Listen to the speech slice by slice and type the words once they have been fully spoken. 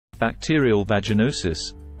Bacterial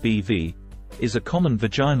vaginosis, BV, is a common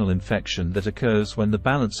vaginal infection that occurs when the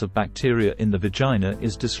balance of bacteria in the vagina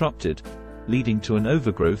is disrupted, leading to an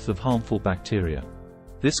overgrowth of harmful bacteria.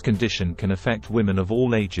 This condition can affect women of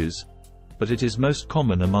all ages, but it is most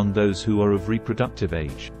common among those who are of reproductive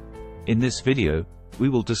age. In this video, we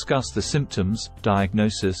will discuss the symptoms,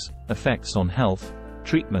 diagnosis, effects on health,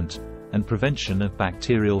 treatment, and prevention of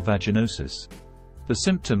bacterial vaginosis. The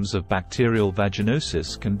symptoms of bacterial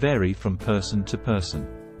vaginosis can vary from person to person.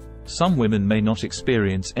 Some women may not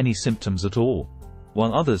experience any symptoms at all,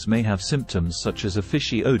 while others may have symptoms such as a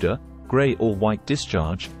fishy odor, gray or white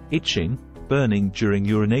discharge, itching, burning during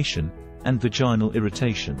urination, and vaginal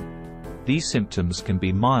irritation. These symptoms can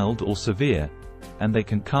be mild or severe, and they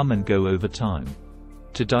can come and go over time.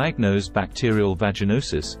 To diagnose bacterial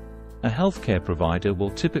vaginosis, a healthcare provider will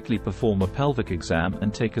typically perform a pelvic exam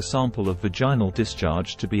and take a sample of vaginal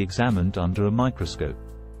discharge to be examined under a microscope.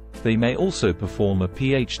 They may also perform a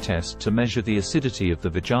pH test to measure the acidity of the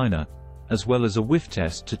vagina, as well as a whiff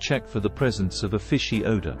test to check for the presence of a fishy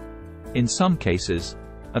odor. In some cases,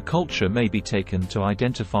 a culture may be taken to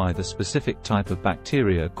identify the specific type of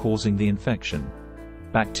bacteria causing the infection.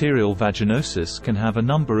 Bacterial vaginosis can have a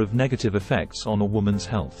number of negative effects on a woman's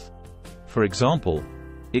health. For example,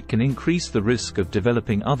 it can increase the risk of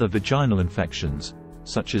developing other vaginal infections,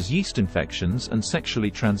 such as yeast infections and sexually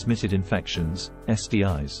transmitted infections,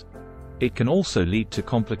 STIs. It can also lead to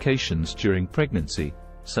complications during pregnancy,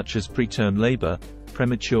 such as preterm labor,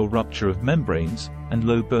 premature rupture of membranes, and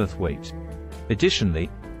low birth weight. Additionally,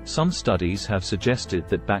 some studies have suggested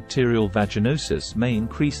that bacterial vaginosis may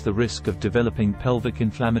increase the risk of developing pelvic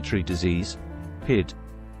inflammatory disease, PID,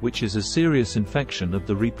 which is a serious infection of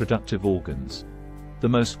the reproductive organs. The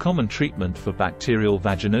most common treatment for bacterial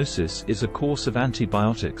vaginosis is a course of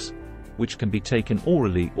antibiotics, which can be taken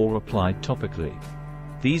orally or applied topically.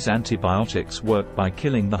 These antibiotics work by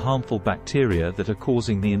killing the harmful bacteria that are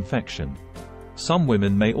causing the infection. Some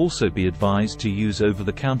women may also be advised to use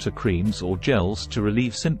over-the-counter creams or gels to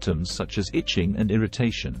relieve symptoms such as itching and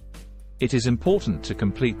irritation. It is important to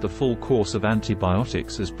complete the full course of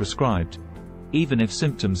antibiotics as prescribed, even if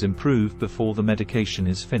symptoms improve before the medication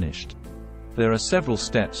is finished. There are several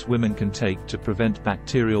steps women can take to prevent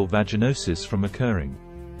bacterial vaginosis from occurring.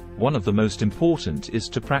 One of the most important is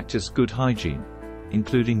to practice good hygiene,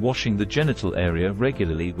 including washing the genital area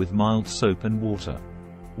regularly with mild soap and water.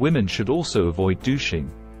 Women should also avoid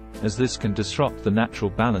douching, as this can disrupt the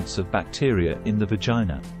natural balance of bacteria in the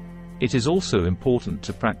vagina. It is also important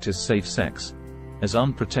to practice safe sex, as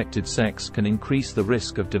unprotected sex can increase the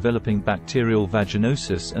risk of developing bacterial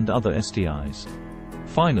vaginosis and other STIs.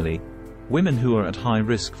 Finally, women who are at high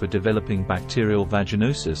risk for developing bacterial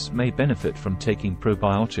vaginosis may benefit from taking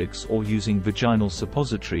probiotics or using vaginal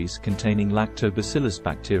suppositories containing lactobacillus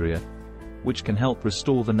bacteria, which can help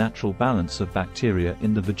restore the natural balance of bacteria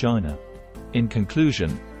in the vagina. In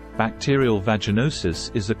conclusion, bacterial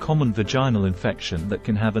vaginosis is a common vaginal infection that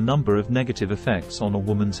can have a number of negative effects on a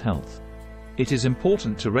woman's health. It is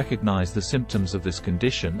important to recognize the symptoms of this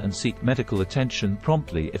condition and seek medical attention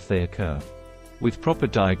promptly if they occur. With proper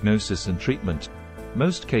diagnosis and treatment,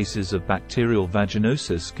 most cases of bacterial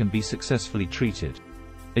vaginosis can be successfully treated.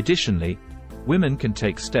 Additionally, women can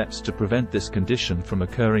take steps to prevent this condition from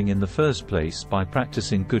occurring in the first place by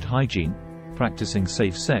practicing good hygiene, practicing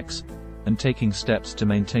safe sex, and taking steps to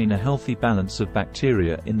maintain a healthy balance of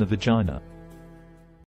bacteria in the vagina.